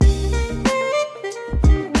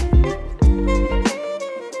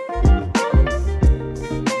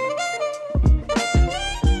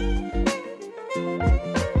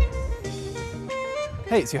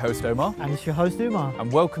Hey, it's your host Omar. And it's your host Umar.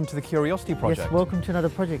 And welcome to the Curiosity Project. Yes, welcome to another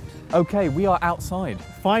project. Okay, we are outside.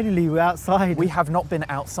 Finally, we're outside. We have not been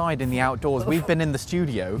outside in the outdoors. We've been in the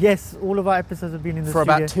studio. Yes, all of our episodes have been in the for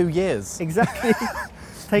studio. about 2 years. Exactly.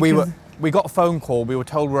 We got a phone call. We were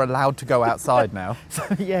told we're allowed to go outside now. So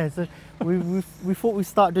we thought we'd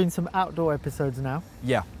start doing some outdoor episodes now.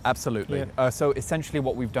 Yeah, absolutely. Yeah. So essentially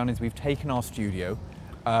what we've done is we've taken our studio,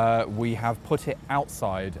 we have put it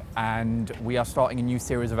outside, and we are starting a new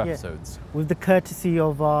series of episodes. With the courtesy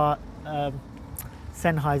of our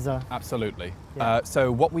Sennheiser. Absolutely. Yeah.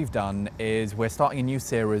 So what we've done is we're starting a new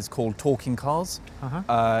series called Talking Cars.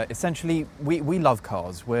 Essentially, we love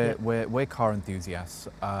cars. We're car enthusiasts.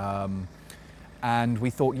 And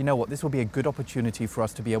we thought, you know what, this will be a good opportunity for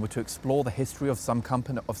us to be able to explore the history of some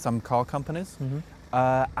car companies,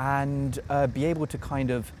 and be able to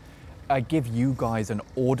kind of give you guys an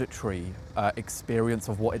auditory experience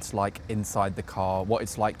of what it's like inside the car, what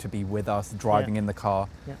it's like to be with us driving in the car,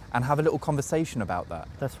 and have a little conversation about that.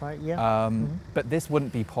 That's right, yeah. But this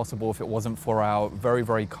wouldn't be possible if it wasn't for our very,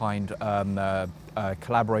 very kind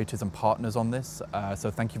collaborators and partners on this.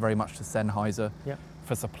 So thank you very much to Sennheiser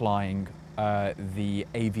for supplying the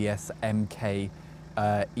AVS MK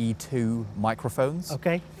E2 microphones.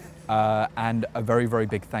 Okay. And a very, very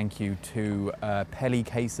big thank you to Pelly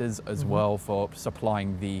Cases as well for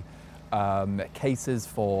supplying the cases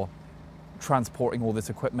for transporting all this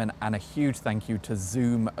equipment, and a huge thank you to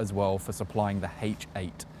Zoom as well for supplying the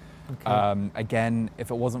H8. Okay. Again, if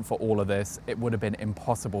it wasn't for all of this, it would have been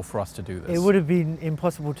impossible for us to do this. It would have been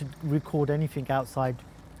impossible to record anything outside.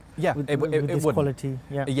 Yeah, with this quality.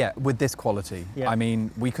 Yeah, with this quality. Yeah. I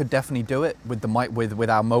mean, we could definitely do it with the mic with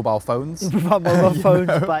our mobile phones. With our mobile phones,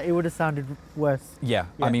 but it would have sounded worse. Yeah.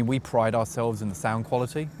 I mean, we pride ourselves in the sound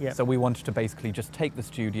quality. Yeah. So we wanted to basically just take the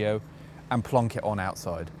studio and plonk it on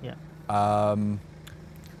outside. Yeah. Do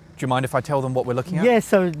you mind if I tell them what we're looking at? Yeah.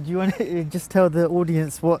 So do you want to just tell the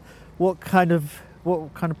audience what kind of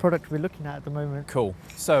product we're looking at the moment? Cool.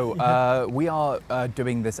 So we are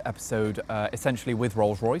doing this episode essentially with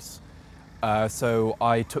Rolls-Royce. So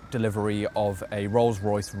I took delivery of a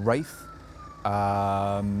Rolls-Royce Wraith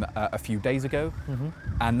a few days ago,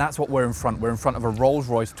 and that's what we're in front. We're in front of a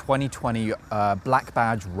Rolls-Royce 2020 Black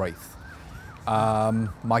Badge Wraith.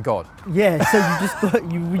 My God. Yeah. So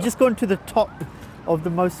we just gone to the top of the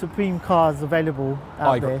most supreme cars available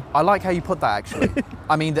out there. I like how you put that, actually.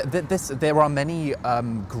 I mean, there are many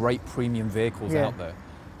great premium vehicles out there,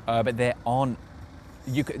 but there aren't.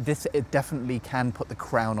 It definitely can put the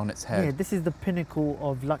crown on its head. Yeah, this is the pinnacle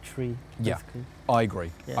of luxury, basically. Yeah, I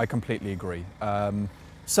agree. Yeah. I completely agree.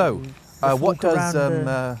 So what does?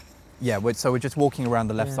 So we're just walking around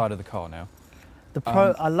the left side of the car now.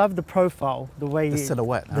 I love the profile, the way the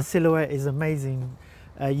silhouette. The silhouette is amazing.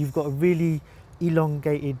 You've got a really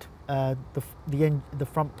elongated the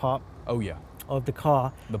front part. Oh yeah. Of the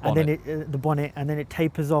car, the bonnet. And then the bonnet, and then it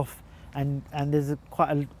tapers off, and there's quite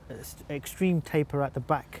an extreme taper at the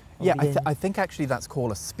back. Yeah, I think actually that's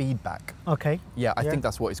called a speed back. Okay. Yeah, I think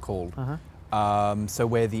that's what it's called. So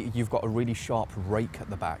where you've got a really sharp rake at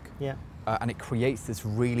the back. Yeah. And it creates this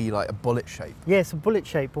really like a bullet shape. Yeah, it's a bullet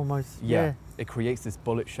shape almost. Yeah. It creates this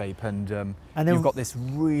bullet shape, and then you've got this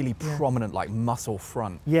really prominent like muscle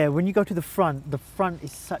front. Yeah, when you go to the front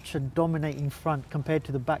is such a dominating front compared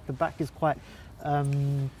to the back. The back is quite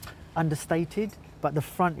understated, but the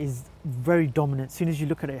front is very dominant. As soon as you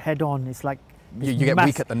look at it head on, it's like you get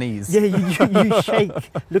weak at the knees. Yeah, you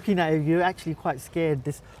shake looking at it. You're actually quite scared.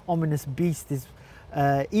 This ominous beast is,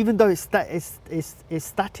 even though it's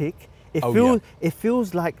static, it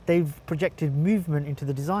feels like they've projected movement into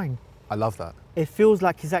the design. I love that. It feels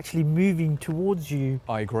like it's actually moving towards you.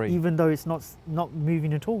 I agree. Even though it's not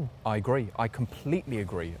moving at all. I agree. I completely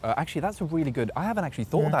agree. Actually, that's a really good. I haven't actually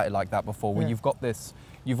thought about it like that before. Where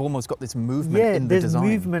you've almost got this movement in the design.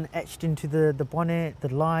 There's movement etched into the bonnet,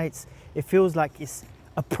 the lights. It feels like it's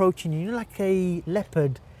approaching you. Like a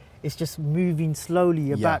leopard. It's just moving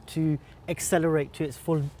slowly, about to accelerate to its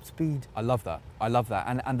full speed. I love that.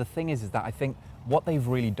 And the thing is that I think what they've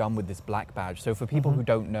really done with this black badge. So for people who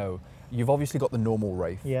don't know, you've obviously got the normal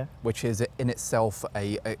Wraith, which is in itself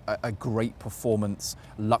a great performance,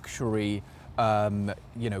 luxury,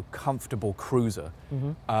 comfortable cruiser.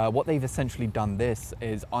 What they've essentially done this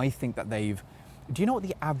is, I think that do you know what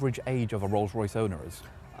the average age of a Rolls-Royce owner is?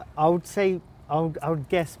 I would say, I would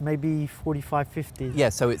guess maybe 45, 50. Yeah,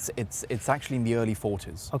 so it's actually in the early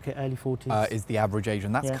 40s. Okay, early 40s. Is the average age,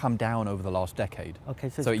 and that's come down over the last decade. Okay,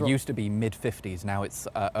 so it used to be mid 50s, now it's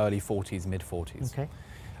early 40s, mid 40s. Okay.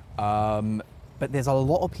 But there's a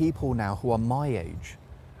lot of people now who are my age,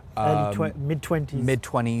 mid 20s. Mid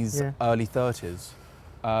 20s, early 30s,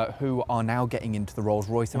 who are now getting into the Rolls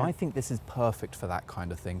Royce, and Yeah. I think this is perfect for that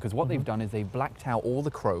kind of thing, because what they've done is they've blacked out all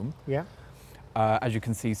the chrome. Yeah. As you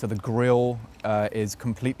can see, so the grille is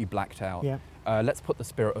completely blacked out. Yeah. Let's put the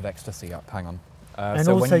Spirit of Ecstasy up. Hang on. And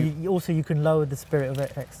so also, when also you can lower the Spirit of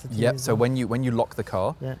Ecstasy. Yep. as So well. when you lock the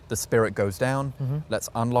car, Yeah. the Spirit goes down. Mhm. Let's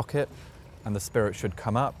unlock it, and the Spirit should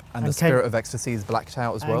come up, and And the Spirit of Ecstasy is blacked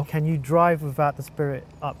out as well. And can you drive without the Spirit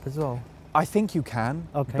up as well? I think you can.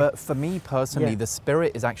 Okay. But for me personally, Yeah. the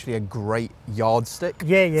Spirit is actually a great yardstick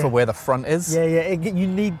Yeah, yeah. for where the front is. Yeah, yeah. You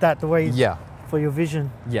need that the way Yeah. for your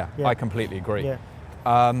vision. Yeah. Yeah. I completely agree. Yeah.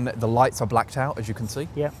 The lights are blacked out, as you can see.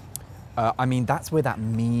 Yeah. I mean, that's where that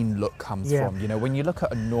mean look comes Yeah. from. You know, when you look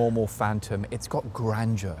at a normal Phantom, it's got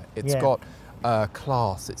grandeur, it's Yeah. got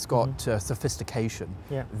class, it's got sophistication.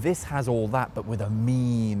 Yeah. This has all that, but with a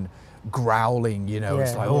mean growling, you know,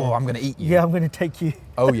 it's Yeah, like, yeah. oh, I'm going to eat you. Yeah, I'm going to take you.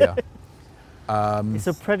 Oh, yeah. It's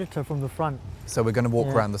a predator from the front. So we're going to walk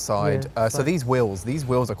Yeah. around the side. Yeah, So right. these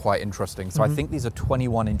wheels are quite interesting. So I think these are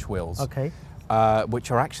 21-inch wheels, Okay.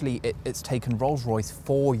 which are actually, it's taken Rolls-Royce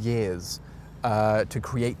 4 years to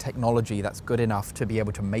create technology that's good enough to be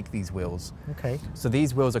able to make these wheels. Okay. So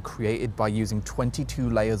these wheels are created by using 22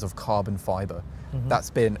 layers of carbon fiber that's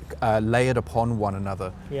been layered upon one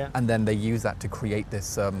another, Yeah. and then they use that to create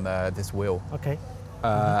this this wheel. Okay.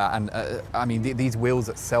 And I mean, these wheels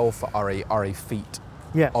itself are a feat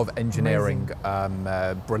Yeah. of engineering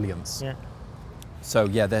brilliance. Yeah. So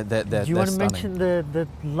yeah, they're Do you want to stunning. mention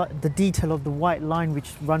the detail of the white line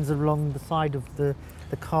which runs along the side of the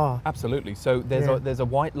car? Absolutely. So Yeah. there's a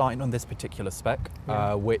white line on this particular spec,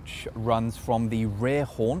 Yeah. which runs from the rear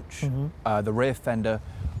haunch, the rear fender,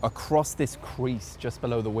 across this crease just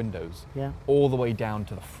below the windows, Yeah. all the way down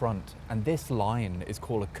to the front. And this line is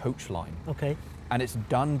called a coach line. Okay. And it's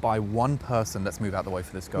done by one person. Let's move out the way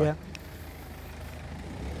for this guy.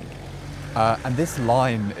 Yeah. And this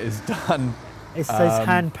line is done. It says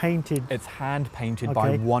hand painted. It's hand painted by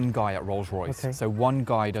Okay. one guy at Rolls-Royce. Okay. So one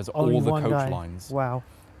guy does Only all the one coach guy. lines. Wow.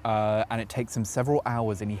 And it takes him several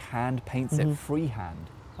hours, and he hand paints it freehand.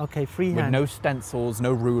 Okay, freehand. With no stencils,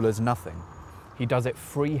 no rulers, nothing. He does it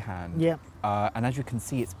freehand. Yeah. And as you can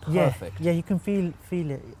see, it's perfect. Yeah, you can feel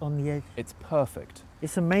it on the edge. It's perfect.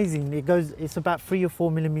 It's amazing. It's about 3 or 4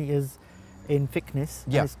 millimeters in thickness.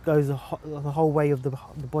 Yeah. And it goes the whole way of the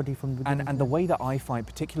body from the And the way that I find,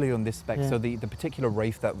 particularly on this spec, Yeah. so the particular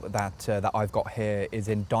Wraith that I've got here is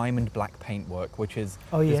in diamond black paintwork, which is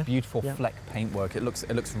Oh, this yeah. beautiful Yeah. fleck paintwork. It looks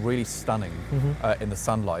really stunning in the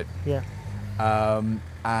sunlight. Yeah.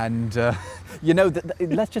 And you know,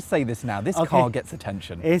 let's just say this now: this Okay. car gets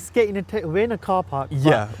attention. It's getting we're in a car park. but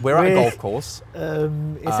Yeah, we're at a golf course.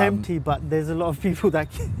 It's empty, but there's a lot of people that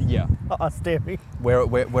Yeah, are staring.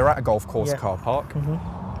 we're at a golf course Yeah. car park.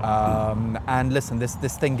 And listen, this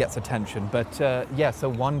thing gets attention. But yeah, so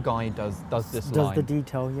one guy does this Does line. the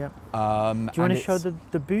detail, yeah. Do you and want to show it's-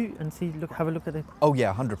 the boot and have a look at it? Oh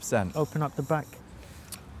yeah, 100%. Open up the back.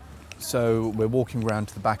 So we're walking around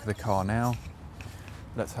to the back of the car now.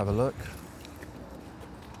 Let's have a look.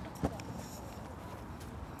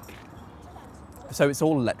 So it's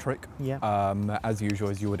all electric, Yeah. as usual,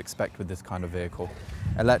 as you would expect with this kind of vehicle.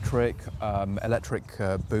 Electric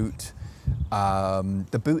boot.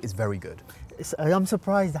 The boot is very good. I'm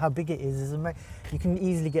surprised how big it is. You can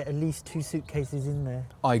easily get at least 2 suitcases in there.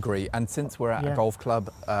 I agree, and since we're at Yeah. a golf club,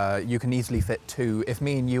 you can easily fit 2. If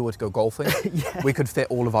me and you were to go golfing, Yeah. we could fit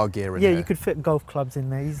all of our gear in Yeah, there. you could fit golf clubs in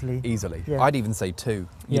there easily. Easily. Yeah. I'd even say 2,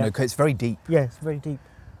 you Yeah. know, because it's very deep. Yeah, it's very deep.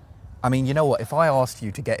 I mean, you know what, if I asked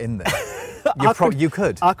you to get in there, you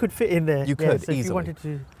could. I could fit in there. You yeah, could, so if easily. you wanted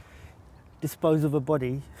to dispose of a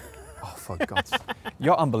body. Oh, for God's sake.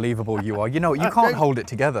 You're unbelievable, you are. You know, you I'm can't joking. hold it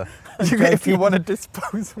together. I'm If you joking. want to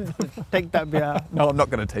dispose of them. Take that bit out. No, I'm not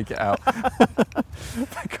going to take it out.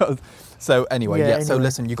 So anyway, Yeah, so anyway.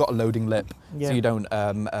 listen, you've got a loading lip, Yeah. so you don't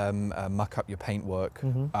muck up your paintwork.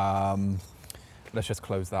 Let's just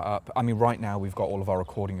close that up. I mean, right now we've got all of our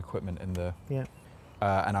recording equipment in there. Yeah.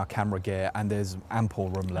 And our camera gear, and there's ample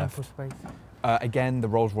room left. Ample space. Again, the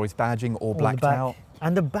Rolls-Royce badging all On the blacked back. out.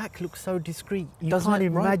 And the back looks so discreet. You Doesn't can't it?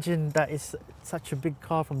 Right. imagine that it's such a big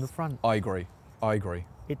car from the front. I agree.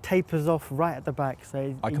 It tapers off right at the back.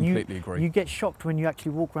 So I completely agree. You get shocked when you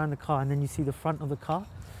actually walk around the car and then you see the front of the car.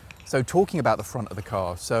 So talking about the front of the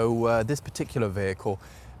car, so this particular vehicle,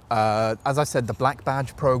 as I said, the Black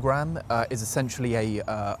Badge program is essentially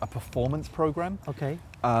a performance program. Okay.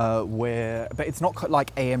 But it's not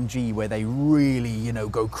like AMG where they really, you know,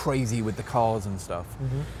 go crazy with the cars and stuff.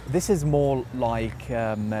 This is more like,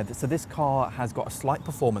 so this car has got a slight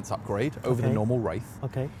performance upgrade over the Okay. normal Wraith,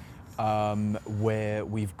 Okay. where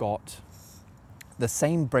we've got the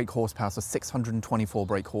same brake horsepower, so 624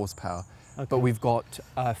 brake horsepower, Okay. but we've got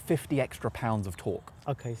 50 extra pounds of torque.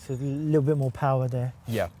 Okay, so a little bit more power there.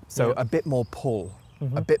 Yeah, so Yeah. a bit more pull,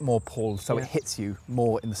 a bit more pull, so Yeah. it hits you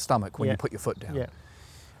more in the stomach when Yeah. you put your foot down. Yeah.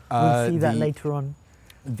 We'll see that the- later on.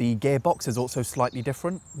 The gearbox is also slightly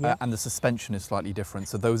different, Yeah. and the suspension is slightly different,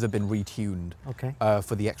 so those have been retuned Okay.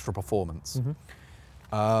 for the extra performance.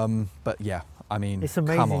 But yeah, I mean, It's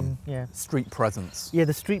amazing. come on, Yeah. street presence, Yeah,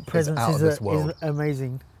 the street presence out of is, this is world.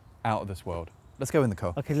 amazing. out of this world. Let's go in the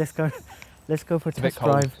car. Okay, let's go. Let's go for a It's a bit test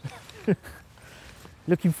cold. drive.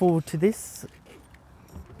 Looking forward to this.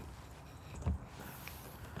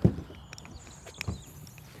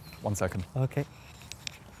 One second. Okay.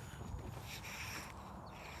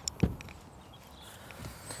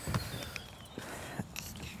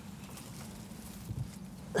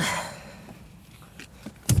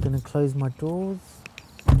 Just gonna close my doors.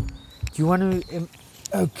 Do you want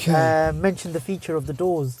to mention the feature of the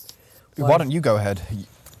doors? Why don't you go ahead?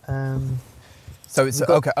 So it's we've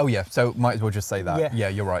got- okay. Oh yeah. So might as well just say that. Yeah. Yeah,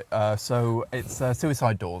 you're right. So it's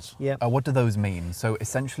suicide doors. Yeah. What do those mean? So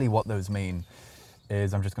essentially, what those mean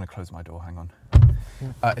is I'm just going to close my door. Hang on.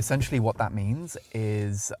 Essentially, what that means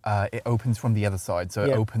is it opens from the other side. So it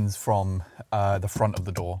Yeah. opens from the front of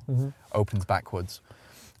the door, opens backwards.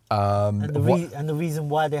 And the, what- and the reason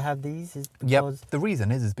why they have these is Yep. because The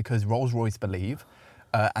reason is because Rolls-Royce believe,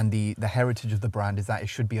 and the heritage of the brand is that it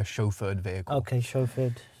should be a chauffeured vehicle. okay,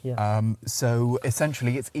 chauffeured. Yeah. So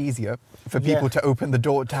essentially, it's easier for Yeah. people to open the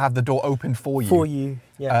door, to have the door opened for you. For you.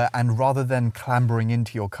 Yeah. And rather than clambering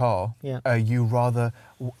into your car, Yeah. you rather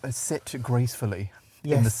sit gracefully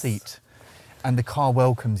in the Yes. seat, and the car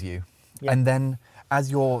welcomes you. Yeah. And then, as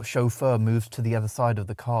your chauffeur moves to the other side of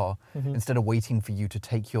the car, Mm-hmm. instead of waiting for you to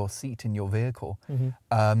take your seat in your vehicle,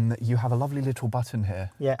 you have a lovely little button here.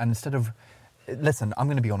 Yeah. And instead of, listen, I'm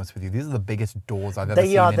going to be honest with you. These are the biggest doors I've ever seen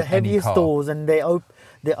They are in the any heaviest car. doors, and they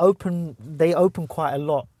open quite a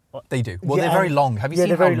lot. They do. Well, Yeah, they're very and- long. Have you yeah, seen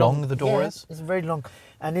they're how very long the door Yeah, is? It's very long,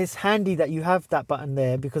 and it's handy that you have that button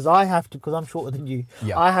there because I have to, because I'm shorter than you.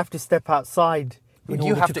 Yeah. I have to step outside. In You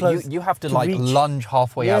order have to to, close, you have to like reach. lunge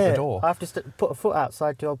halfway out the door. I have to put a foot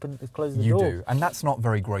outside to close the You door. do, and that's not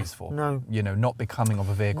very graceful. No. You know, not becoming of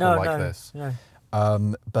a vehicle No, like no, this. no.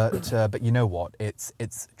 But you know what? It's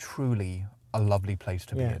truly a lovely place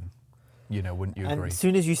to be Yeah. in. You know, wouldn't you And agree? as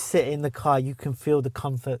soon as you sit in the car, you can feel the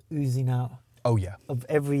comfort oozing out Oh yeah. of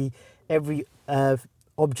every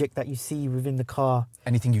object that you see within the car.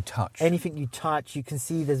 Anything you touch. Anything you touch, you can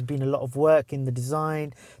see there's been a lot of work in the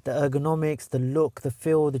design, the ergonomics, the look, the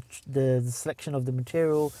feel, the selection of the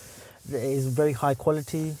material. It is very high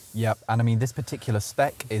quality. Yep. And I mean, this particular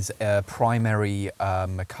spec is primary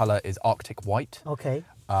color is Arctic white. Okay.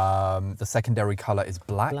 The secondary color is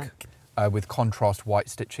black. Black. With contrast white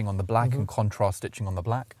stitching on the black and contrast stitching on the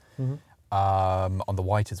black, on the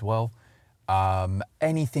white as well.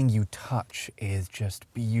 Anything you touch is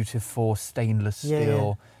just beautiful stainless Yeah,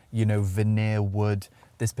 steel, you know, veneer wood.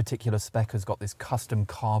 This particular spec has got this custom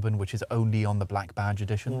carbon, which is only on the black badge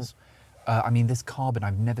editions. I mean, this carbon,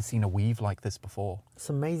 I've never seen a weave like this before. It's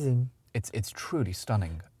amazing. It's truly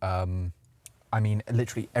stunning. I mean,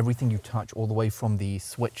 literally everything you touch, all the way from the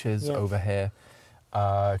switches Yeah. over here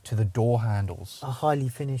to the door handles. Are highly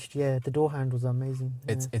finished. Yeah, the door handles are amazing.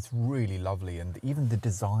 Yeah. It's really lovely, and even the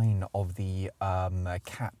design of the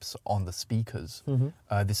caps on the speakers.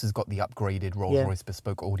 This has got the upgraded Rolls-Royce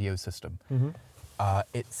bespoke audio system.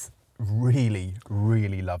 It's really,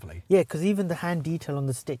 really lovely. Yeah, because even the hand detail on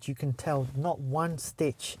the stitch, you can tell not one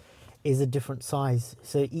stitch is a different size.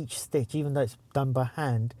 So each stitch, even though it's done by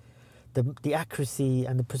hand, the accuracy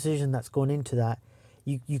and the precision that's gone into that,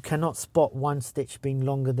 you cannot spot one stitch being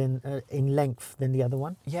longer than in length than the other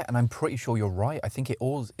one. Yeah, and I'm pretty sure you're right. I think it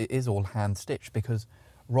is all hand stitched, because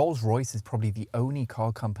Rolls-Royce is probably the only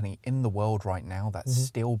car company in the world right now that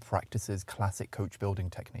still practices classic coach building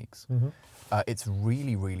techniques. It's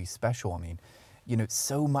really, really special. I mean, you know,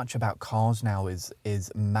 so much about cars now is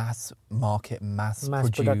mass market, mass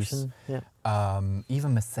produce. Production. Yeah.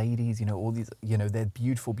 Even Mercedes, you know, all these, you know, they're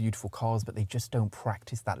beautiful, beautiful cars, but they just don't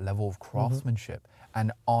practice that level of craftsmanship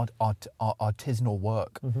and artisanal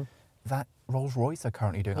work that Rolls-Royce are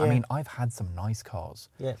currently doing. I Yeah. mean, I've had some nice cars.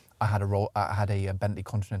 Yeah. I had a Bentley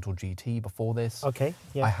Continental GT before this. Okay.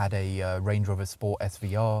 Yeah. I had a Range Rover Sport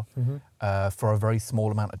SVR for a very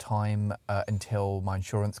small amount of time until my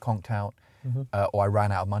insurance conked out, or I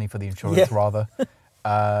ran out of money for the insurance rather.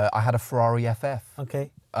 I had a Ferrari FF. Okay.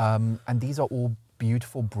 And these are all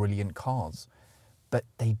beautiful, brilliant cars, but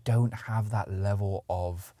they don't have that level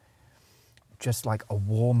of just like a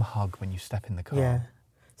warm hug when you step in the car. Yeah.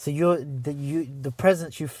 So the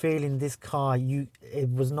presence you feel in this car, it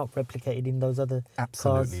was not replicated in those other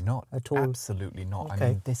Absolutely cars not. at all. Absolutely not. Okay. I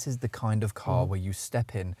mean, this is the kind of car where you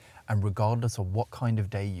step in, and regardless of what kind of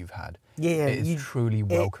day you've had, it is truly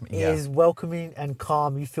welcoming. It is welcoming and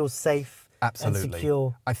calm. You feel safe Absolutely. and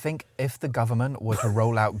secure. I think if the government were to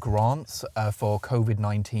roll out grants for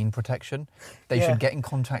COVID-19 protection, they should get in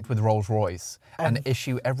contact with Rolls-Royce and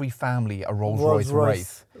issue every family a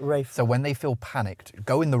Rolls-Royce Wraith. So when they feel panicked,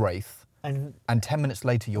 go in the Wraith, and 10 minutes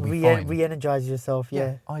later you'll be fine. Re-energize yourself.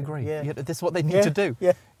 Yeah, I agree. Yeah. This is what they need to do.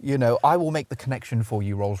 Yeah. You know, I will make the connection for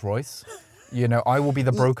you, Rolls-Royce. You know, I will be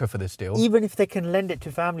the broker for this deal. Even if they can lend it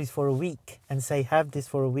to families for a week and say, have this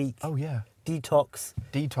for a week. Oh yeah. Detox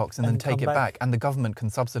and then take it back, and the government can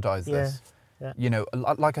subsidize this. Yeah. You know,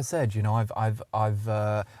 like I said, you know, I've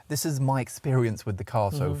this is my experience with the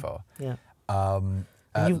car so far. Yeah. And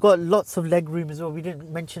you've got lots of leg room as well. We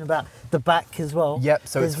didn't mention about the back as well. Yep.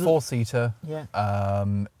 So it's 4-seater. Yeah.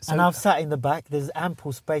 So and I've sat in the back. There's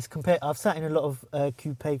ample space. I've sat in a lot of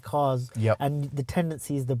coupe cars. Yep. And the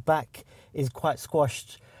tendency is the back is quite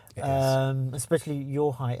squashed. Especially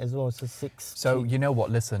your height as well, so 6. So you know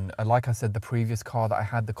what? Listen, like I said, the previous car that I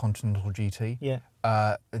had, the Continental GT,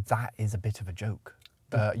 that is a bit of a joke.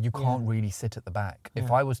 You can't really sit at the back. Yeah.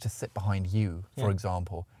 If I was to sit behind you, for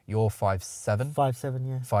example, you're 5'7". 5'7",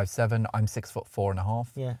 yeah. 5'7". I'm 6'4.5".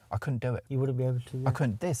 Yeah. I couldn't do it. You wouldn't be able to. Yeah. I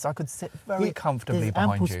couldn't. I could sit very comfortably there's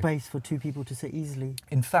behind ample you. space for 2 people to sit easily.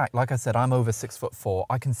 In fact, like I said, I'm over 6'4".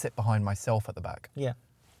 I can sit behind myself at the back. Yeah.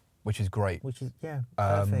 Which is great. Which is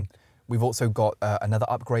perfect. We've also got another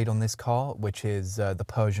upgrade on this car, which is the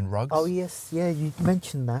Persian rugs. Oh yes, yeah, you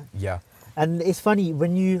mentioned that. Yeah. And it's funny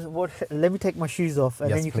when let me take my shoes off,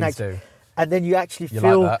 and then you can do. And then you actually You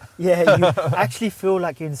feel, like that? yeah, you actually feel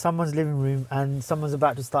like you're in someone's living room and someone's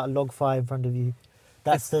about to start a log fire in front of you.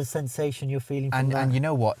 That's the sensation you're feeling from that. And you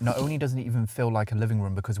know what? Not only doesn't it even feel like a living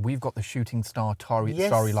room, because we've got the Shooting Star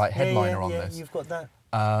Starry Light headliner on this. You've got that.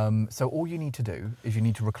 So all you need to do is you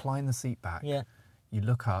need to recline the seat back. Yeah. You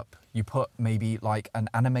look up, you put maybe like an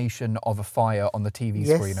animation of a fire on the TV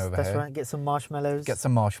screen over here. That's right. Get some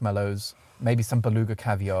marshmallows. Maybe some beluga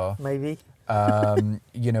caviar. Maybe.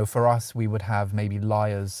 You know, for us, we would have maybe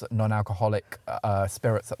Liar's non-alcoholic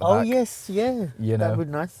spirits at the back. Oh, yes, yeah. You know. That would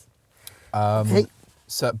be nice. Okay.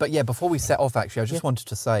 So, but yeah, before we set off, actually, I just wanted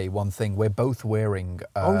to say one thing. We're both wearing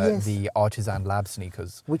the Artisan Lab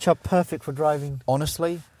sneakers. Which are perfect for driving.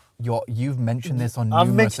 Honestly, you've mentioned this on numerous occasions.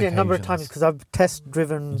 I've mentioned it a number of times because I've test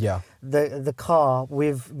driven the car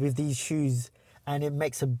with these shoes, and it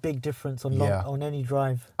makes a big difference on any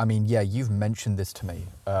drive. I mean, yeah, you've mentioned this to me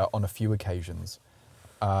on a few occasions,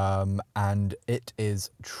 and it is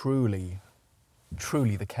truly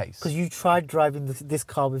the case. Because you tried driving this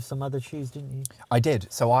car with some other shoes, didn't you? I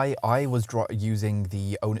did. So I was using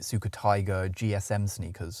the Onitsuka Tiger GSM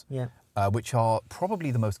sneakers, which are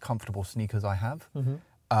probably the most comfortable sneakers I have. Mm-hmm.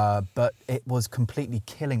 But it was completely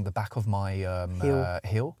killing the back of my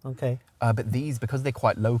heel. Okay. But these, because they're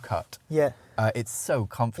quite low cut, it's so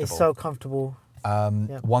comfortable. It's so comfortable.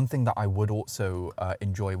 One thing that I would also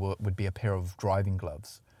enjoy would be a pair of driving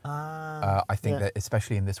gloves. I think that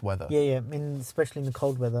especially in this weather. Yeah. Especially in the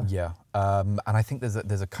cold weather. Yeah. And I think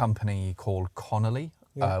there's a company called Connolly,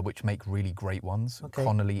 which make really great ones. Okay.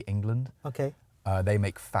 Connolly, England. Okay. They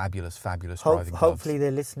make fabulous driving gloves. Hopefully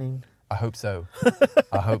they're listening. I hope so.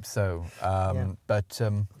 I hope so. But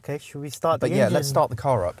okay, should we start? But let's start the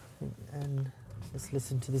car up. And let's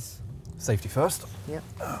listen to this. Safety first. Yeah.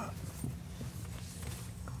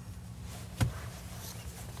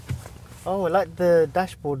 Oh, I like the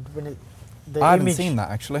dashboard when I haven't seen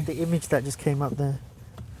that actually. The image that just came up there.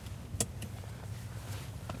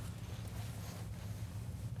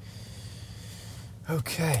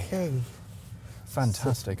 Okay.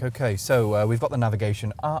 Fantastic. Okay, so we've got the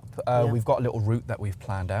navigation up. We've got a little route that we've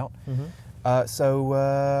planned out. Mm-hmm.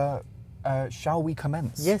 So shall we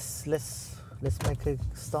commence? Yes, let's make a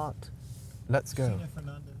start. Let's go.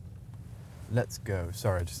 Let's go.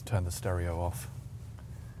 Sorry, I just turned the stereo off.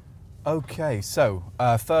 Okay, so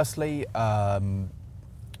firstly, the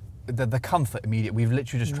comfort immediate. We've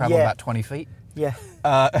literally just travelled about 20 feet. Yeah.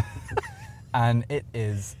 And it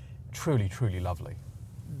is truly lovely.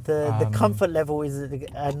 The comfort level is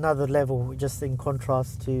another level, just in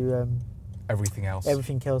contrast to everything else.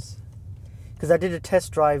 Because I did a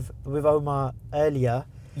test drive with Omar earlier.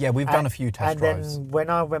 Yeah, we've done a few test drives. And then when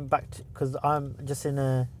I went back, because I'm just in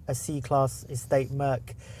a C-Class estate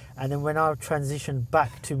Merc, and then when I transitioned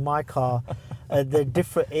back to my car, the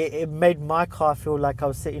different. It made my car feel like I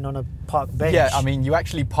was sitting on a park bench. Yeah, I mean, you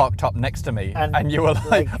actually parked up next to me, and you were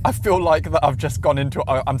like, I feel like that I've just gone into.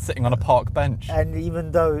 I'm sitting on a park bench. And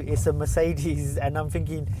even though it's a Mercedes, and I'm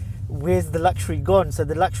thinking, where's the luxury gone? So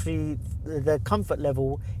the comfort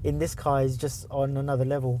level in this car is just on another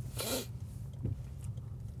level.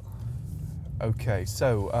 Okay,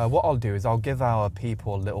 so what I'll do is I'll give our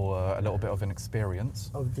people a little bit of an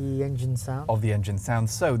experience Of the engine sound. of the engine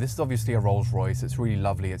sound. So this is obviously a Rolls-Royce. It's really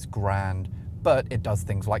lovely. It's grand, but it does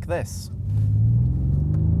things like this.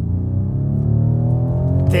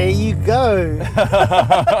 There you go.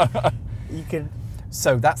 You can.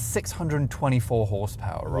 So that's 624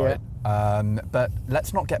 horsepower, right? But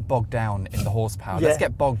let's not get bogged down in the horsepower. Yeah. Let's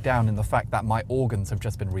get bogged down in the fact that my organs have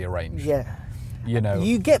just been rearranged. Yeah. You know.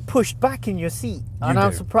 You get pushed back in your seat, and do.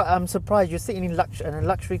 I'm surprised you're sitting in a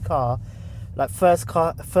luxury car, like first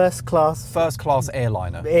class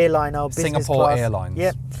airliner. airliner, business Singapore class. Airlines.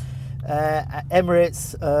 Yep.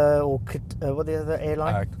 Emirates what the other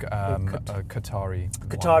airline?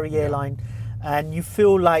 Qatari airline, and you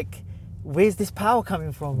feel like, where's this power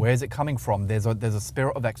coming from? Where's it coming from? There's a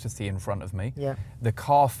spirit of ecstasy in front of me. Yeah. The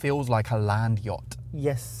car feels like a land yacht,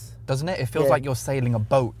 Yes. doesn't it? It feels Yeah. like you're sailing a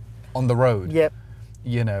boat on the road. Yep.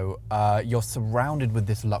 You know, you're surrounded with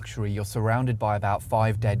this luxury. You're surrounded by about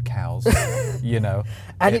 5 dead cows. You know,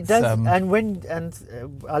 And it does. And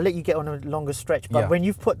I'll let you get on a longer stretch. But Yeah. when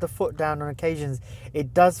you've put the foot down on occasions,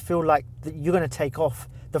 it does feel like you're going to take off.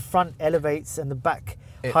 The front elevates and the back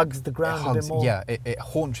hugs the ground a bit more. Yeah, it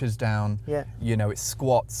haunches down. Yeah. You know, it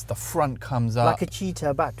squats. The front comes up. Like a cheetah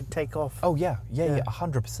about to take off. Oh yeah, Yeah.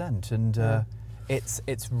 100%. And Yeah.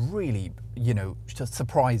 it's really, you know, just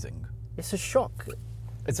surprising. It's a shock.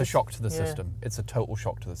 It's a shock to the Yeah. system. It's a total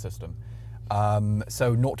shock to the system.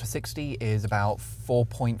 So 0 to 60 is about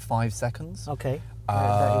 4.5 seconds. Okay.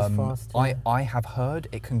 That is fast. Yeah. I have heard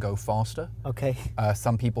it can go faster. Okay.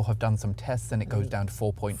 Some people have done some tests and it goes down to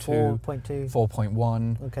 4.2, 4.2.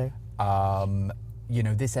 4.1. Okay. You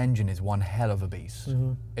know, this engine is one hell of a beast.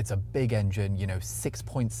 Mm-hmm. It's a big engine, you know,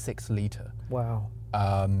 6.6 litre. Wow.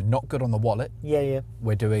 Not good on the wallet. Yeah.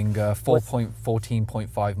 We're doing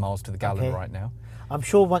 14.5 miles to the gallon Okay. right now. I'm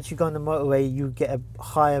sure once you go on the motorway, you get a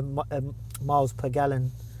higher miles per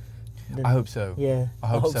gallon. I hope so. Yeah. I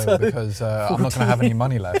hope so because I'm not going to have any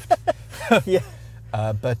money left. Yeah.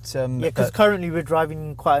 But currently we're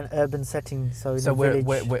driving in quite an urban setting, so in a village.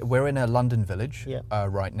 we're in a London village Yeah.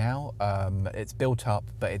 right now. It's built up,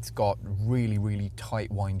 but it's got really, really tight,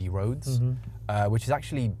 windy roads, which is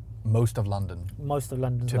actually most of London. Most of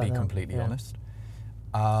London, to be completely honest.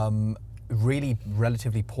 Really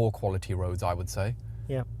relatively poor quality roads, I would say.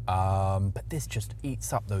 Yeah. But this just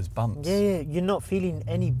eats up those bumps. Yeah. You're not feeling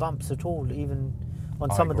any bumps at all, even on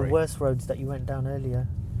I some of the agree. worst roads that you went down earlier.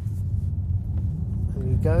 There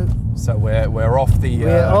we go. So we're off the.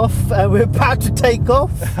 We're off, and we're about to take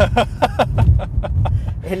off.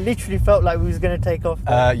 It literally felt like we was going to take off.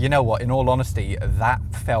 You know what? In all honesty, that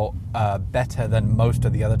felt better than most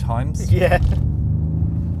of the other times. Yeah.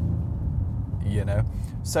 You know,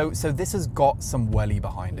 so this has got some welly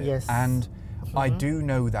behind it. Yes. And I do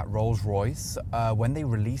know that Rolls-Royce, when they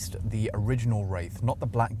released the original Wraith, not the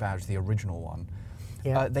black badge, the original one,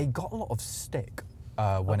 Yeah. they got a lot of stick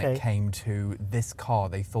when Okay. it came to this car.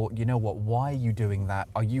 They thought, you know what? Why are you doing that?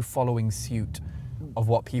 Are you following suit of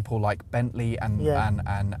what people like Bentley and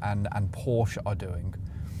Porsche are doing?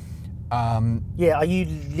 Yeah, are you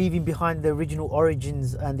leaving behind the original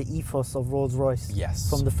origins and the ethos of Rolls-Royce? Yes.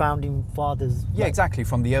 From the founding fathers? Yeah, exactly.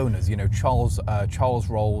 From the owners, you know, Charles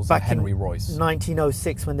Rolls and Back Henry in Royce.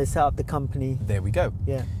 1906 when they set up the company. There we go.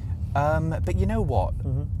 Yeah. But you know what?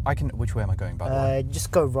 I can. Which way am I going, by the way?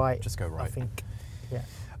 Just go right. Just go right. I think. Yeah.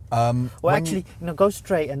 Well, Well, actually, go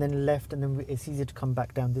straight and then left, and then it's easier to come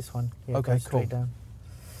back down this one. Yeah, Okay, go straight cool. down.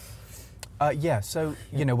 So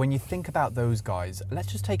you know, when you think about those guys,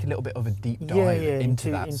 let's just take a little bit of a deep dive into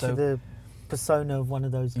that. Into So, the persona of one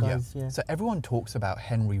of those guys. Yeah. So everyone talks about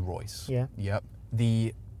Henry Royce. Yeah. Yep.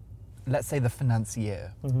 Let's say the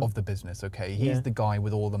financier of the business. Okay, he's Yeah. the guy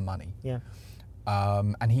with all the money. Yeah.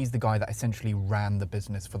 And he's the guy that essentially ran the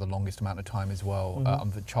business for the longest amount of time as well.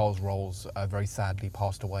 Charles Rolls very sadly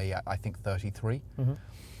passed away at, I think, 33.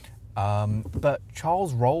 But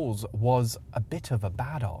Charles Rolls was a bit of a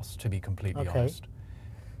badass, to be completely honest.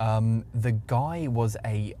 The guy was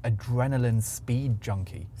a adrenaline speed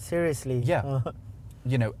junkie. Seriously. Yeah.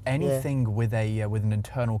 You know, anything with an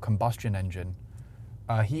internal combustion engine,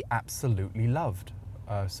 he absolutely loved.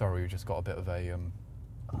 Sorry, we just got a bit of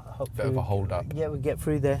a hold up. Yeah, we get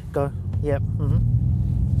through there. Go. Yep.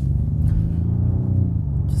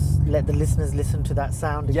 Just let the listeners listen to that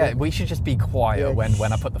sound again. Yeah, we should just be quiet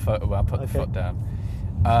when I put the foot the foot down.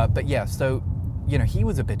 But yeah, so he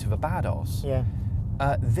was a bit of a badass. Yeah.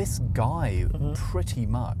 This guy, pretty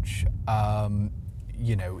much,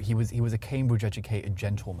 he was a Cambridge-educated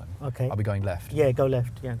gentleman. Okay. Are we going left? Yeah, go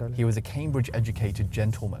left. Yeah, go left. He was a Cambridge-educated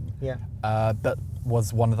gentleman. Yeah. But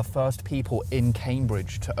was one of the first people in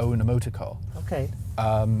Cambridge to own a motor car. Okay.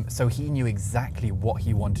 So he knew exactly what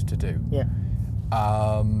he wanted to do. Yeah.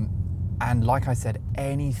 And like I said,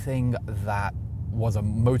 anything that was a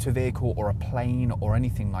motor vehicle or a plane or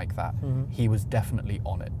anything like that, he was definitely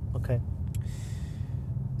on it. Okay.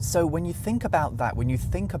 So when you think about that, when you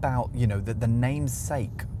think about, the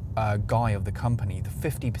namesake guy of the company, the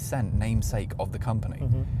 50% namesake of the company,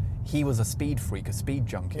 he was a speed freak, a speed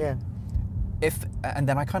junkie. Yeah. And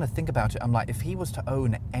then I kind of think about it, I'm like, if he was to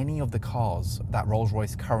own any of the cars that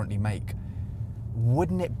Rolls-Royce currently make,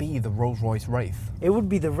 wouldn't it be the Rolls-Royce Wraith? It would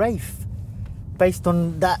be the Wraith, based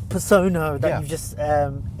on that persona that Yeah. you've just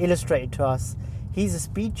illustrated to us. He's a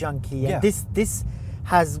speed junkie, and Yeah. this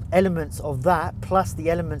has elements of that, plus the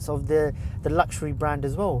elements of the luxury brand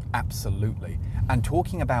as well. Absolutely. And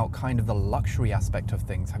talking about kind of the luxury aspect of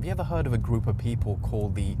things, have you ever heard of a group of people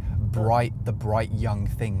called the bright young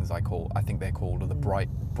things? I think they're called, or the bright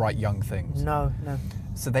young things. No.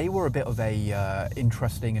 So they were a bit of a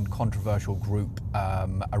interesting and controversial group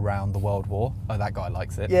around the World War. Oh, that guy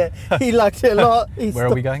likes it. Yeah, he liked it a lot. Where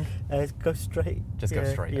are we going? Go straight. Just go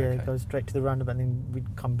straight. Yeah, okay. go straight to the roundabout, and then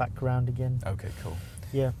we'd come back around again. Okay, cool.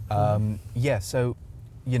 Yeah. Yeah. So,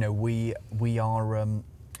 we are.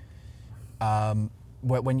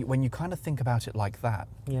 When you kind of think about it like that,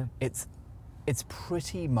 Yeah. it's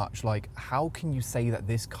pretty much like, how can you say that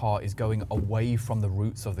this car is going away from the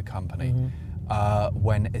roots of the company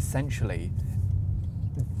when essentially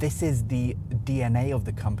this is the DNA of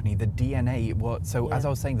the company, the DNA. As I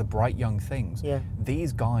was saying, the bright young things, Yeah.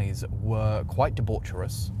 these guys were quite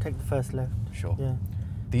debaucherous. Take the first left. Sure. Yeah.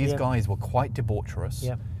 These Yeah. guys were quite debaucherous.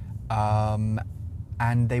 Yeah.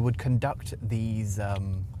 And they would conduct these,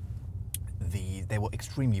 they were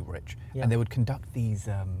extremely rich, Yeah. and they would conduct these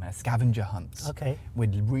scavenger hunts Okay.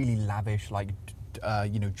 with really lavish,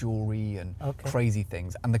 jewelry and Okay. crazy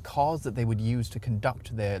things. And the cars that they would use to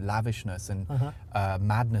conduct their lavishness and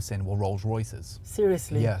madness in were Rolls Royces.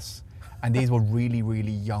 Seriously. Yes. And these were really,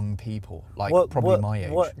 really young people, probably my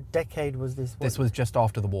age. What decade was this? This was just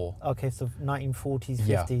after the war. Okay, so 1940s,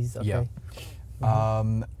 Yeah, 50s. Okay.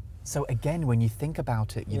 yeah. So again, when you think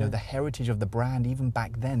about it, the heritage of the brand, even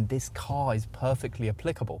back then, this car is perfectly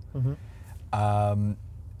applicable.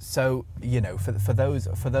 So for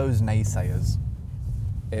those naysayers,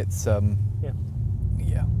 it's Yeah.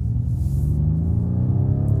 yeah.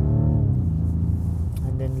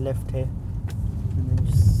 And then left here, and then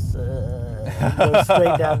just go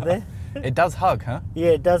straight down there. It does hug, huh?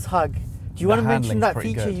 Yeah, it does hug. Do you want to mention handling's that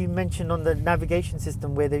pretty feature good. you mentioned on the navigation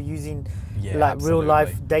system where they're using Yeah, real life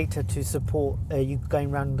absolutely. data to support you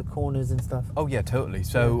going around the corners and stuff? Oh yeah, totally.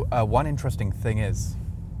 So one interesting thing is.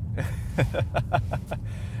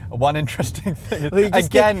 One interesting thing. We're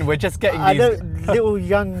just getting I know these. little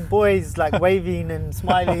young boys like waving and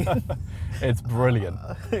smiling. It's brilliant.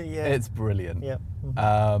 Yeah. It's brilliant. Yeah.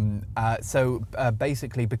 So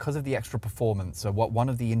basically, because of the extra performance, one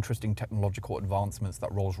of the interesting technological advancements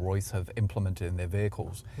that Rolls-Royce have implemented in their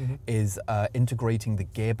vehicles is integrating the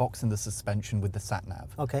gearbox and the suspension with the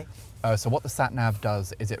sat-nav. Okay. So what the sat-nav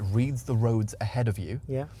does is it reads the roads ahead of you.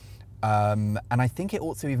 Yeah. And I think it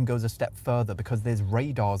also even goes a step further because there's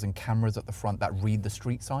radars and cameras at the front that read the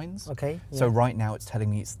street signs. Okay. So yeah. right now it's telling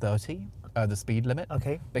me it's 30, the speed limit.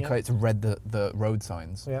 Okay. Because it's read the road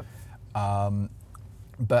signs. Yeah.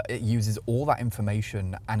 But it uses all that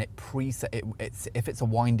information and it if it's a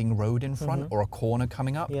winding road in front or a corner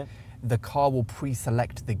coming up, Yeah. the car will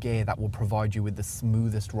pre-select the gear that will provide you with the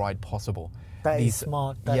smoothest ride possible. That is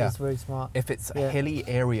smart. That is very smart. If it's Yeah. a hilly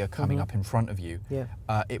area coming up in front of you, Yeah.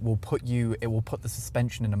 it will put the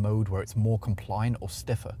suspension in a mode where it's more compliant or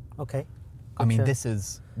stiffer. Okay. I mean, Gotcha. this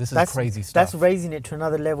is That's crazy stuff. That's raising it to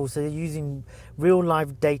another level. So they're using real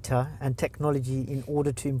life data and technology in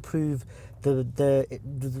order to improve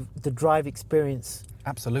the drive experience.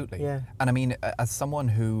 Absolutely. Yeah. And I mean, as someone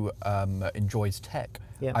who enjoys tech,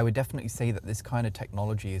 Yeah. I would definitely say that this kind of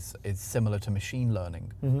technology is similar to machine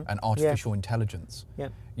learning and artificial intelligence. Yeah.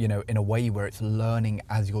 In a way where it's learning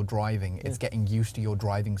as you're driving, it's getting used to your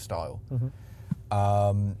driving style.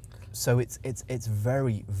 So it's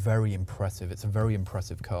very, very impressive. It's a very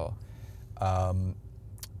impressive car.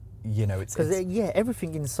 It's Because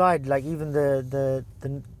everything inside, like even the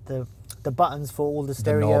buttons for all the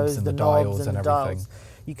stereos, knobs and the the knobs dials and and the everything. dials,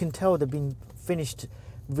 you can tell they've been finished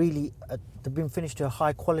really they've been finished to a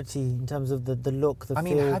high quality in terms of the look, the I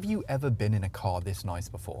mean, feel. have you ever been in a car this nice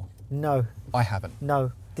before? No, I haven't.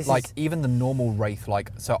 no. This Like is, even the normal Wraith, like,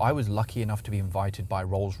 so I was lucky enough to be invited by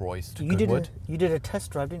Rolls-Royce to Goodwood. you did a test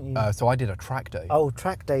drive, didn't you? So I did a track day. Oh,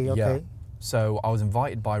 track day. Okay. Yeah. So I was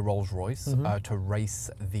invited by Rolls-Royce to race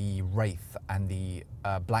the Wraith and the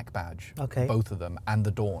Black Badge, Okay. both of them, and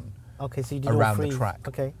the Dawn Okay, so you did around all the three. track.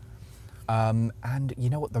 Okay. And you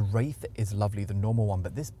know what? The Wraith is lovely, the normal one,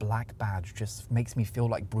 but this Black Badge just makes me feel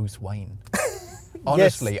like Bruce Wayne.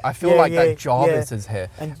 Honestly, I feel like that Jarvis is here.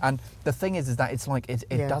 And the thing is that it's like, it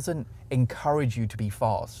doesn't encourage you to be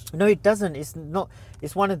fast. No, it doesn't. It's not.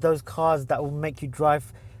 It's one of those cars that will make you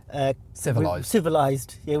drive Civilized.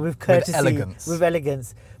 Civilized, yeah, with courtesy, elegance. with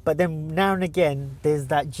elegance. But then now and again, there's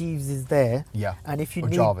that Jeeves is there. Yeah. And if you Or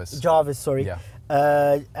need Jarvis. sorry. Yeah.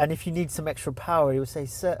 And if you need some extra power, it will say,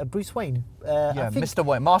 Sir, Bruce Wayne. Yeah, I think Mr.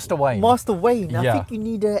 Wayne, Master Wayne. Master Wayne. I Yeah. think you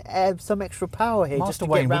need some extra power here just to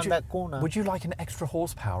Wayne, get around that corner. would you like an extra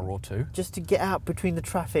horsepower or two? Just to get out between the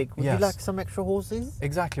traffic. Would you Yes. like some extra horses?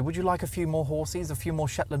 Exactly. Would you like a few more horses, a few more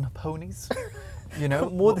Shetland ponies? You know,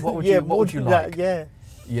 More what than- would yeah, you, more what would you than like? that, yeah.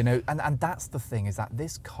 You know, and that's the thing, is that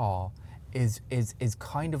this car is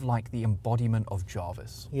kind of like the embodiment of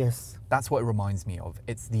Jarvis. Yes. That's what it reminds me of.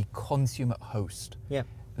 It's the consummate host Yeah.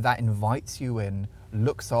 that invites you in,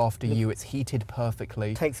 looks after you, it's heated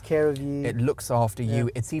perfectly. Takes care of you. It looks after you.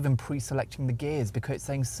 Yeah. It's even pre-selecting the gears because it's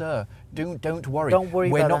saying, "Sir, don't worry. Don't worry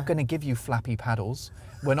We're about not that." going to give you flappy paddles.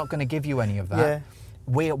 We're not going to give you any of that.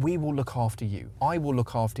 Yeah. We will look after you. I will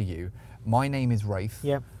look after you. My name is Wraith.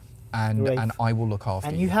 Yeah. And Wraith. I will look after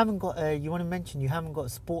And you." you haven't got. You want to mention you haven't got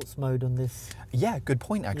sports mode on this. Yeah, good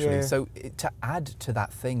point actually. Yeah. So to add to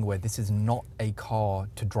that thing where this is not a car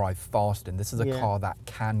to drive fast in, this is a Yeah. car that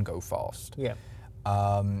can go fast. Yeah.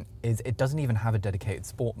 Is it doesn't even have a dedicated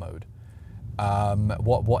sport mode.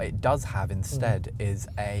 What it does have instead is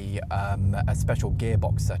a special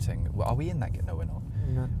gearbox setting. Well, are we in that? No, we're not.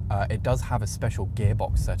 No. It does have a special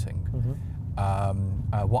gearbox setting.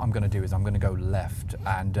 What I'm going to do is I'm going to go left,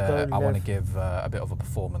 and I want to left. give a bit of a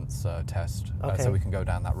performance test, Okay. so we can go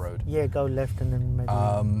down that road. Yeah, go left and then maybe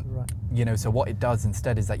right. You know, so what it does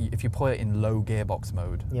instead is that if you put it in low gearbox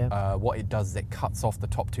mode, Yeah. what it does is it cuts off the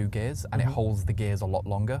top two gears and it holds the gears a lot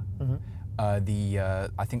longer. I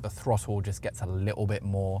think the throttle just gets a little bit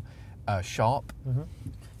more sharp.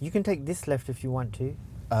 You can take this left if you want to.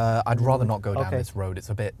 I'd rather not go down Okay. this road. It's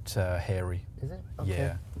a bit hairy. Is it? Okay.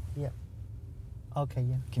 Yeah. Yeah. Okay.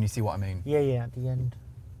 Yeah. Can you see what I mean? Yeah. Yeah. At the end.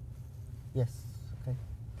 Yes. Okay.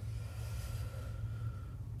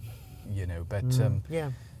 You know, but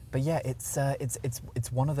Yeah. but yeah,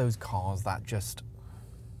 it's one of those cars that just,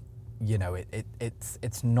 you know,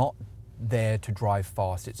 it's not there to drive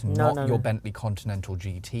fast. It's not no, your no. Bentley Continental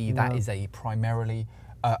GT. That No. is a primarily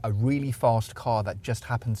a really fast car that just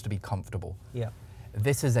happens to be comfortable. Yeah.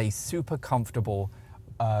 This is a super comfortable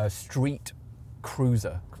street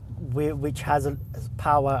cruiser. Which has a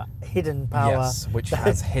power, hidden power. Yes, which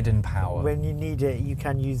has hidden power. When you need it, you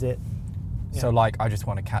can use it. So like, I just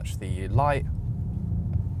want to catch the light.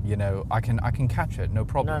 You know, I can catch it, no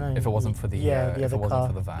problem. No, if it wasn't for the the if it other wasn't car.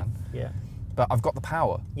 for the van. Yeah. But I've got the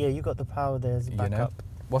power. Yeah, you got the power there as a You know, backup.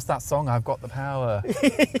 what's that song? I've got the power.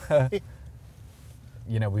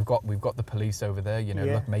 You know, we've got the police over there. You know,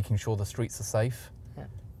 Yeah. making sure the streets are safe. Yeah.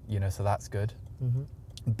 You know, so that's good.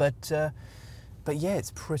 But yeah,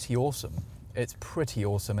 it's pretty awesome. It's pretty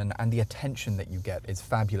awesome, and the attention that you get is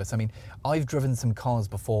fabulous. I mean, I've driven some cars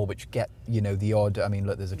before which get, you know, the odd. I mean,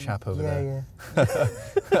 look, there's a chap over there.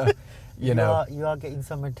 Yeah. You know. You are getting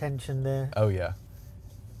some attention there. Oh yeah.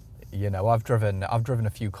 You know, I've driven a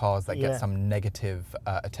few cars that Yeah. get some negative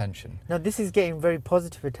attention. No, this is getting very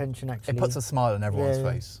positive attention actually. It puts a smile on everyone's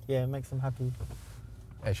yeah, face. Yeah, it makes them happy.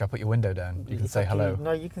 Hey, shall I put your window down? You can It's say up to hello. you.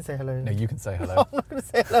 No, you can say hello. No, you can say hello. I'm not going to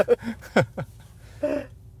say hello.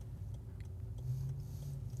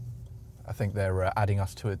 I think they're adding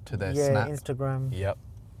us to their Yeah, Snap. Instagram. Yep.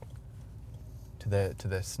 To their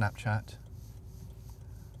Snapchat.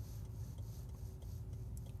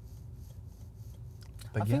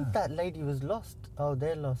 But I yeah. think that lady was lost. Oh,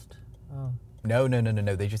 they're lost. Oh. No.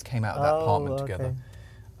 They just came out of that apartment together.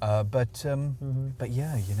 Okay. But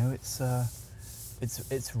yeah, you know,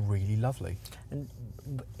 it's really lovely. And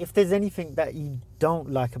if there's anything that you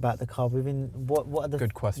don't like about the car, what are the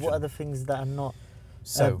Good question. What are the things that are not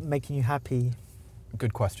So making you happy?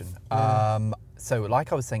 good question. Yeah. So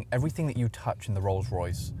like I was saying, everything that you touch in the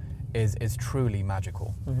Rolls-Royce is truly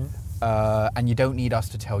magical. And you don't need us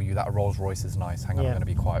to tell you that a Rolls-Royce is nice. Hang on, I'm Yeah. going to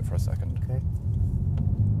be quiet for a second. Okay.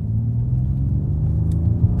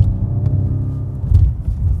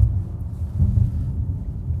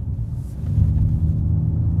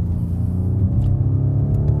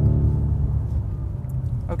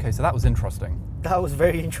 Okay, so that was interesting. That was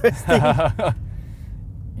very interesting.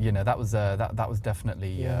 You know, that was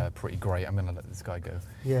definitely pretty great. I'm gonna let this guy go.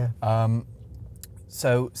 Yeah.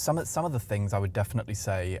 So some of the things I would definitely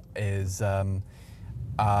say is, look,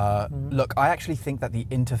 I actually think that the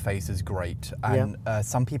interface is great, and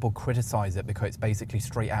some people criticize it because it's basically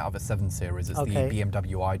straight out of a 7 Series. It's the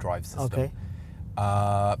BMW iDrive system. Okay.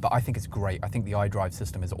 But I think it's great. I think the iDrive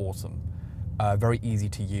system is awesome. Very easy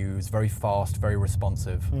to use, very fast, very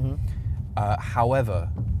responsive. However,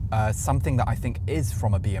 something that I think is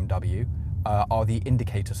from a BMW are the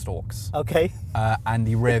indicator stalks. Okay. And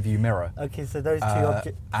the rear view mirror. Okay, so those two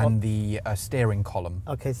objects. And the steering column.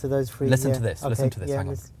 Okay, so those three. Listen to this. Listen to this. Yeah, hang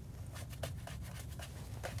on.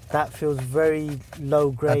 That feels very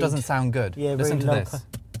low grade. That doesn't sound good. Yeah, listen to very this.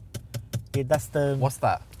 Yeah, that's the. What's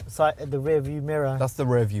that? The rear view mirror. That's the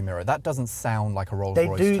rear view mirror. That doesn't sound like a Rolls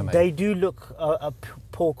Royce to me. They do look a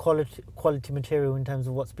poor quality material in terms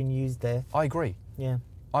of what's been used there. I agree. Yeah.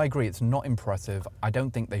 I agree. It's not impressive. I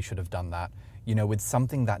don't think they should have done that. You know, with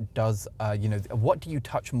something that does, you know, what do you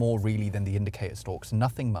touch more really than the indicator stalks?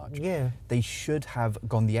 Nothing much. Yeah. They should have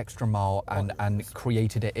gone the extra mile and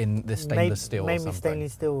created it in the stainless steel or something. Maybe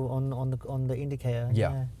stainless steel on the indicator.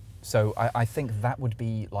 Yeah. So I think that would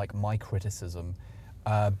be like my criticism.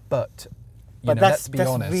 But you know, let's be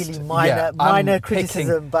honest. That's really minor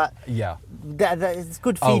criticism, but yeah, it's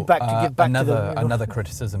good feedback to give back to them. Another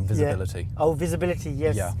criticism: visibility. Yeah. Oh, visibility,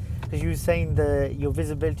 yes. Yeah. Because you were saying your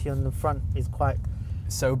visibility on the front is quite.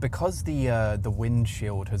 So because the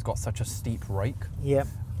windshield has got such a steep rake. Yeah.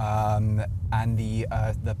 And the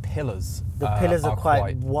pillars. The pillars are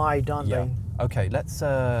quite wide, aren't they? Okay, let's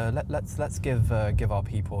give our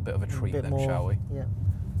people a bit of a treat then, more, shall we? Yeah.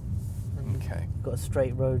 Okay. Got a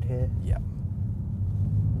straight road here. Yeah.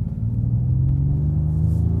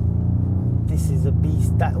 This is a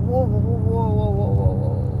beast. That whoa.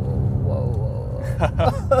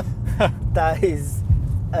 That is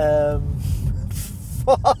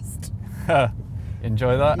fast.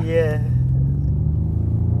 Enjoy that? Yeah.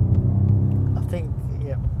 I think.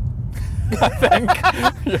 Yeah. I think.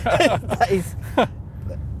 That is.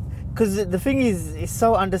 Because the thing is, it's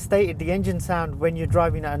so understated. The engine sound when you're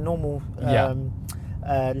driving at a normal,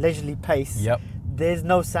 leisurely pace. Yep. There's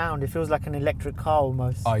no sound. It feels like an electric car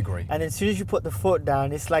almost. I agree. And as soon as you put the foot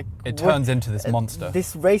down, it's like it turns into this monster.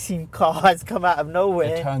 This racing car has come out of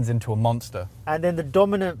nowhere. It turns into a monster. And then the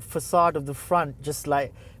dominant facade of the front just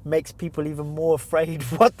like makes people even more afraid.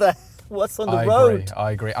 What's on the road?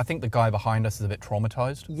 I agree. I think the guy behind us is a bit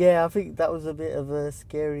traumatized. Yeah, I think that was a bit of a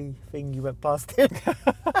scary thing. You went past him.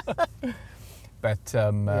 But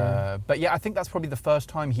yeah, I think that's probably the first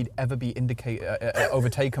time he'd ever be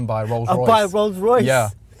overtaken by a Rolls Royce. By a Rolls Royce. Yeah.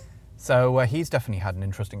 So he's definitely had an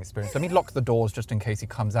interesting experience. Let me lock the doors just in case he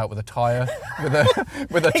comes out with a tire,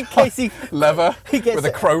 with a lever, with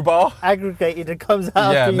a crowbar. Aggregated and comes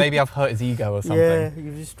out. Yeah, maybe I've hurt his ego or something. Yeah,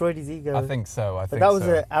 you've destroyed his ego. I think so. But that was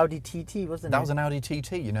an Audi TT, wasn't it? That was an Audi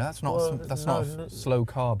TT. You know, that's not a slow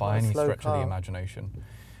car by any stretch of the imagination.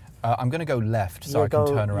 I'm going to go left so I can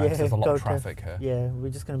turn around because there's a lot of traffic here. Yeah, we're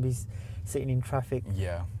just going to be sitting in traffic.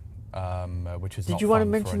 Yeah, which is. Did you want to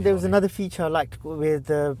mention there was another feature I liked with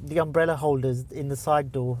the umbrella holders in the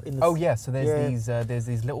side door? So there's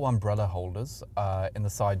these little umbrella holders in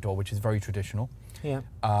the side door, which is very traditional. Yeah.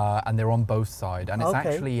 And they're on both sides, and it's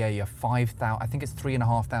actually a £5,000. I think it's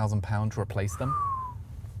 £3,500 to replace them.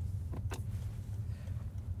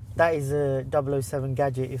 That is a 007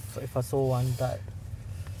 gadget. If I saw one that.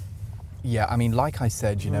 Yeah, I mean, like I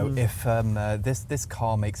said, you know, if this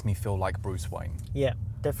car makes me feel like Bruce Wayne. Yeah,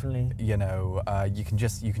 definitely. You know, you can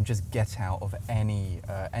just get out of any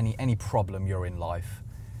problem you're in life.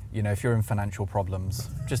 You know, if you're in financial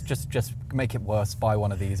problems, just make it worse. Buy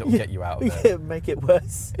one of these; it will get you out of it. Yeah, make it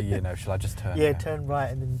worse. You know, shall I just turn? Yeah, turn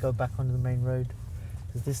right and then go back onto the main road.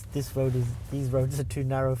 Because these roads are too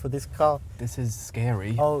narrow for this car. This is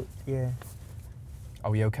scary. Oh yeah.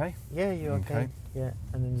 Are we okay? Yeah, you're okay. Yeah,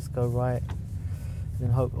 and then just go right, and then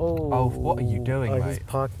hope. Oh, what are you doing, mate? He's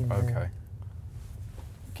parking. Okay. There.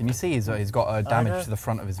 Can you see he's got damage to the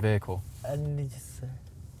front of his vehicle? And he just.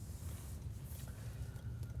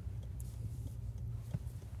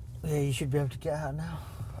 Yeah, you should be able to get out now.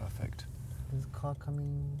 Perfect. There's a car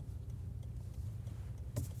coming.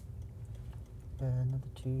 Another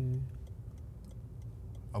two.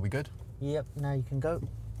 Are we good? Yep. Now you can go.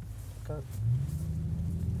 Go.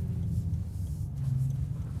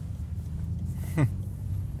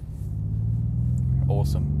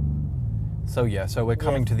 Awesome. So we're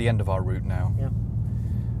coming to the end of our route now. Yeah.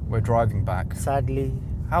 We're driving back. Sadly.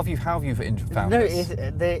 How have you found this?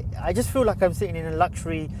 I just feel like I'm sitting in a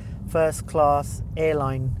luxury first class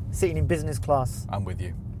airline, sitting in business class. I'm with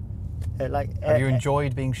you. Have you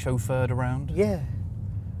enjoyed being chauffeured around? Yeah.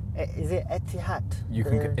 Is it Etihad? You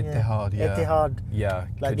can get Etihad, yeah. Etihad. Yeah.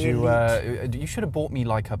 Like Could you? You should have bought me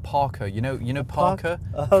like a Parker. You know Parker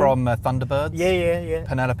Oh. from Thunderbirds. Yeah.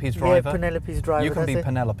 Penelope's driver. Yeah, Penelope's driver. You can be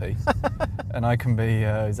Penelope, and I can be.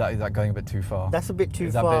 Is that going a bit too far? That's a bit too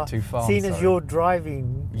is far. That a bit too far? Seeing as you're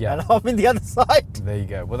driving, yeah, and I'm in the other side. There you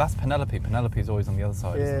go. Well, that's Penelope. Penelope's always on the other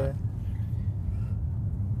side, isn't it?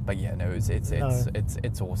 But yeah, no,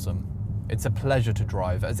 it's awesome. It's a pleasure to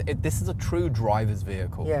drive. This is a true driver's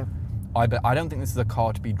vehicle. Yeah. I don't think this is a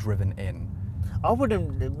car to be driven in. I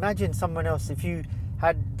wouldn't imagine someone else, if you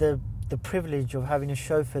had the privilege of having a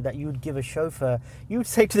chauffeur that you would give a chauffeur, you would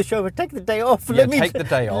say to the chauffeur, take the day off. Yeah, take the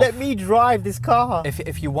day off. Let me drive this car.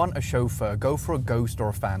 If you want a chauffeur, go for a Ghost or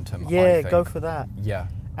a Phantom. Yeah, I think. go for that. Yeah.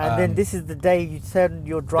 And then this is the day you send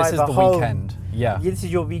your driver home. This is the weekend. Yeah. This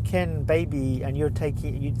is your weekend, baby, and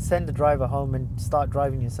you'd send the driver home and start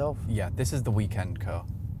driving yourself. Yeah, this is the weekend car.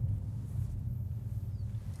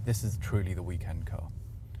 This is truly the weekend car.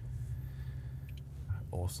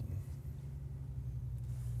 Awesome.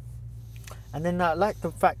 And then I like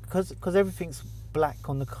the fact, because everything's black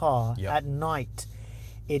on the car, at night,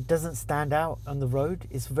 it doesn't stand out on the road.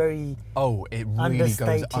 It's very it really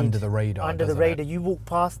goes under the radar. Under the radar. You walk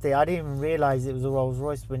past it. I didn't even realise it was a Rolls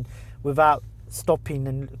Royce without stopping,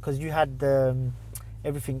 and because you had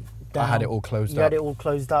everything down. I had it all closed up. You had it all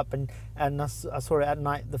closed up, and I saw it at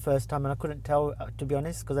night the first time, and I couldn't tell, to be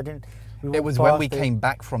honest, because I didn't. It was when we came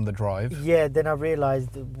back from the drive. Yeah, then I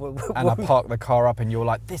realised. And I parked the car up, and you're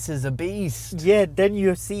like, "This is a beast." Yeah, then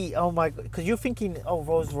you see, oh my god, because you're thinking, oh,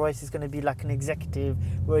 Rolls Royce is going to be like an executive,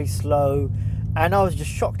 very slow, and I was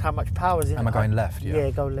just shocked how much power is in it. Am I going left? Yeah.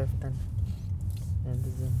 Yeah, go left then. And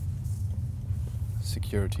there's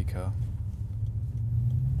security car.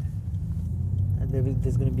 And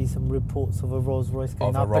there's going to be some reports of a Rolls Royce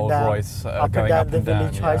going up and down, up and down the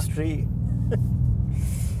village high street.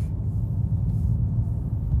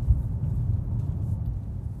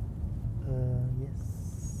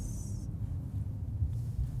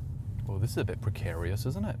 This is a bit precarious,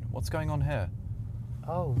 isn't it? What's going on here?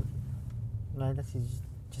 Oh, no, he's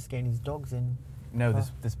just getting his dogs in. No,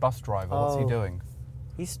 this bus driver, what's he doing?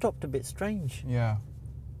 He stopped a bit strange. Yeah.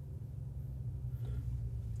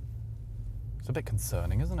 It's a bit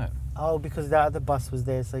concerning, isn't it? Oh, because that other bus was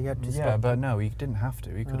there, so he had to stop. Yeah, but no, he didn't have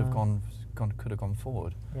to. He could have gone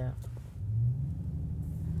forward. Yeah.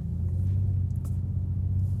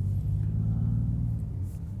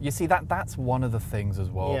 You see, that's one of the things as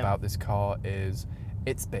well about this car is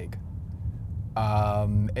it's big.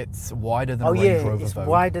 It's wider than a Range Rover. It's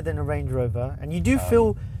wider than a Range Rover, and you do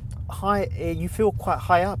feel high. You feel quite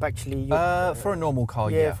high up, actually. For a normal car,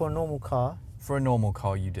 yeah. For a normal car. For a normal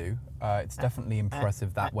car, you do. It's definitely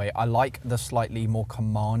impressive that way. I like the slightly more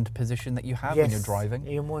command position that you have when you're driving.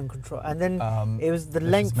 You're more in control. And then it was the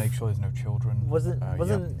length. Just make sure there's no children.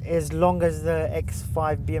 Wasn't as long as the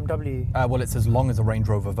X5 BMW? Well, it's as long as a Range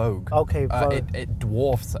Rover Vogue. Okay, Vogue. It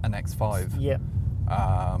dwarfs an X5. Yeah.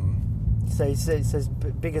 So it says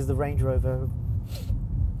big as the Range Rover.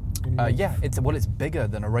 Yeah, it's bigger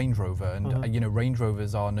than a Range Rover, and Range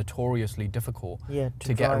Rovers are notoriously difficult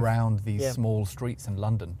to get around these small streets in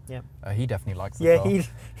London. Yeah, he definitely likes the car. Yeah,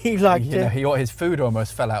 he liked it. His food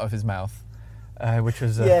almost fell out of his mouth, which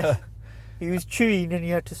was he was chewing and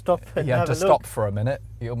he had to stop. And he had to stop for a minute.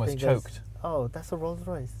 He almost choked. Oh, that's a Rolls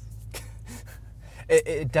Royce.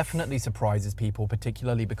 It definitely surprises people,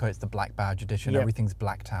 particularly because it's the Black Badge edition. Everything's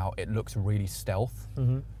blacked out. It looks really stealth.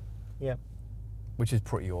 Mm-hmm. Yeah. Which is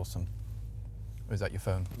pretty awesome. Or is that your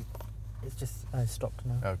phone? It's just stopped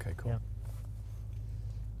now. Okay, cool.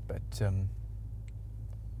 Yeah.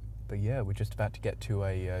 But yeah, we're just about to get to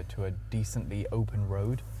a decently open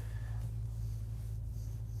road.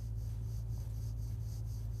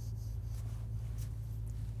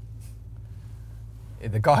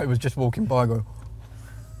 The guy was just walking by going.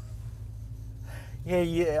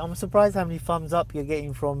 Yeah. I'm surprised how many thumbs up you're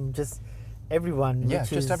getting from just everyone. Yeah,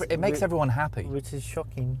 it makes everyone happy. Which is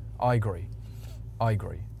shocking. I agree.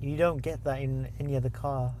 You don't get that in any other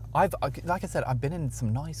car. Like I said, I've been in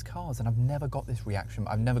some nice cars and I've never got this reaction.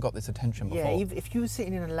 I've never got this attention before. Yeah, if you were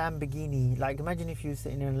sitting in a Lamborghini, like imagine if you were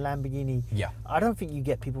sitting in a Lamborghini. Yeah. I don't think you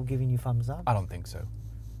get people giving you thumbs up. I don't think so.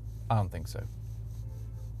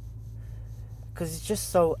 Because it's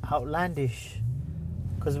just so outlandish.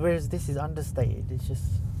 Because whereas this is understated, it's just.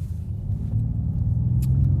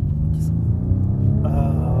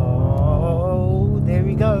 Oh, there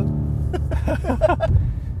we go.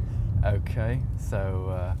 Okay,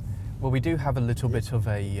 so well, we do have a little bit of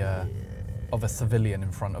a of a civilian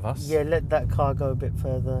in front of us. Yeah, let that car go a bit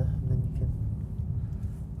further, and then you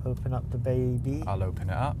can open up the baby. I'll open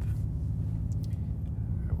it up.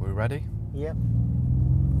 Are we ready? Yep.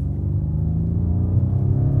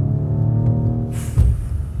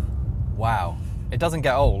 Wow. It doesn't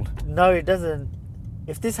get old. No, it doesn't.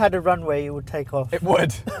 If this had a runway, it would take off. It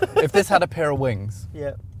would. If this had a pair of wings,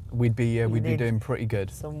 Yeah. we'd be need doing pretty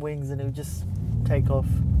good. Some wings, and it would just take off.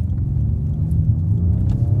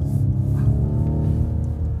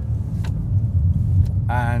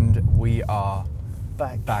 And we are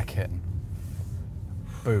Back. in.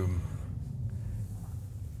 Boom.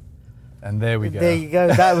 And there we go. There you go.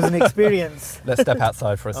 That was an experience. Let's step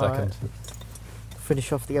outside for a All second.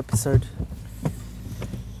 Finish off the episode.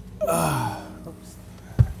 Oops.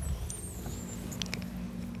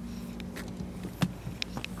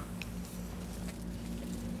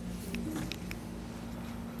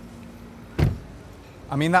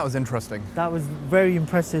 I mean, that was interesting. That was very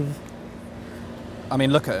impressive. I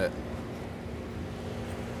mean, look at it.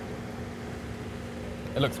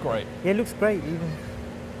 It looks great. Yeah, it looks great. Even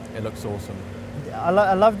It looks awesome. I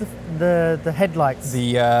love the headlights.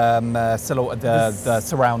 The silhouette, the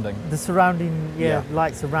surrounding. The surrounding Yeah.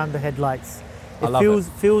 lights around the headlights. I It love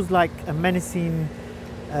feels like a menacing,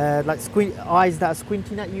 like eyes that are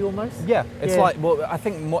squinting at you almost. Yeah, it's Yeah. like, well, I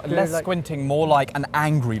think less like- squinting, more like an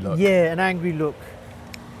angry look. Yeah, an angry look.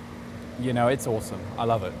 You know, it's awesome. I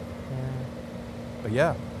love it. Yeah, But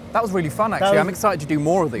yeah, that was really fun actually. was- I'm excited to do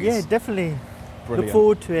more of these. yeah, definitely. Brilliant. Look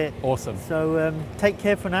forward to it. Awesome. So take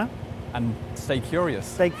care for now. And stay curious.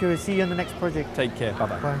 Stay curious. See you on the next project. Take care.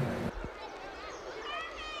 Bye-bye. Bye.